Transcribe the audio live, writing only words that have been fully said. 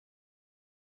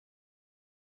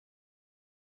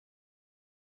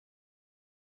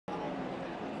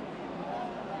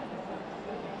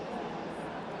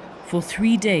For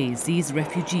 3 days, these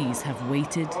refugees have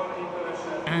waited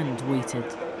and waited.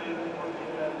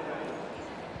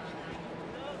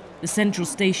 The central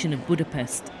station of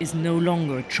Budapest is no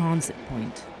longer a transit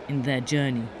point in their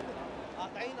journey.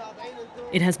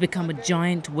 It has become a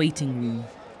giant waiting room.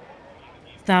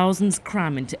 Thousands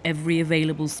cram into every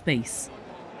available space,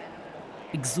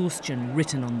 exhaustion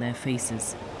written on their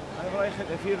faces.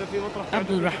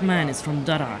 Abdul Rahman is from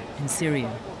Daraa in Syria.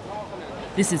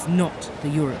 This is not the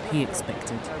Europe he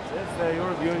expected. If the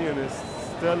European Union is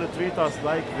still treat us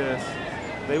like this,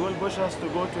 they will push us to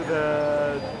go to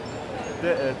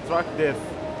the truck death,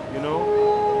 you know,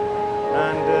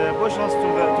 and push us to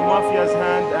mafia's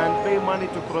hand and pay money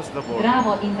to cross the border.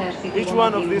 Each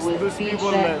one of those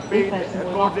people paid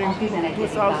according to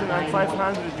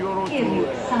 2,500 euro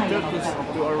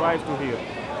to arrive to here.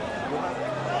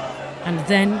 And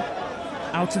then,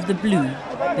 out of the blue,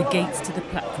 the gates to the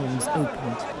platforms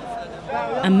opened.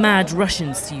 A mad rush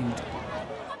ensued.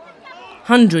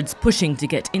 Hundreds pushing to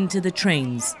get into the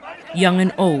trains, young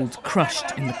and old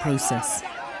crushed in the process.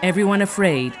 Everyone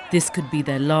afraid this could be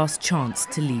their last chance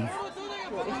to leave.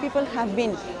 If people have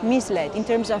been misled in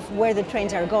terms of where the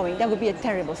trains are going, that would be a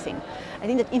terrible thing. I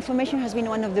think that information has been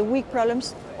one of the weak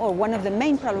problems, or one of the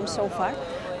main problems so far,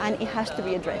 and it has to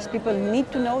be addressed. People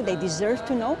need to know, they deserve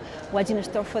to know what's in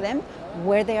store for them,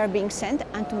 where they are being sent,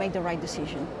 and to make the right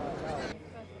decision.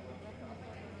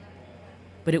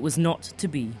 But it was not to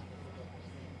be.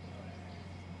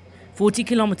 40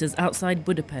 kilometers outside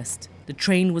Budapest, the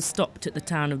train was stopped at the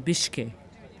town of Bishke,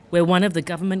 where one of the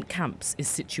government camps is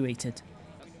situated.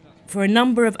 For a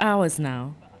number of hours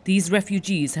now, these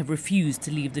refugees have refused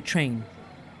to leave the train.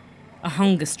 A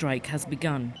hunger strike has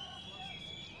begun,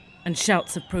 and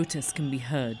shouts of protest can be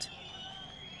heard.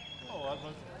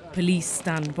 Police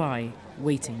stand by,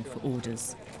 waiting for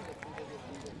orders.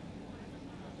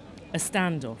 A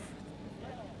standoff.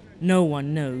 No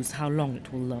one knows how long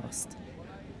it will last.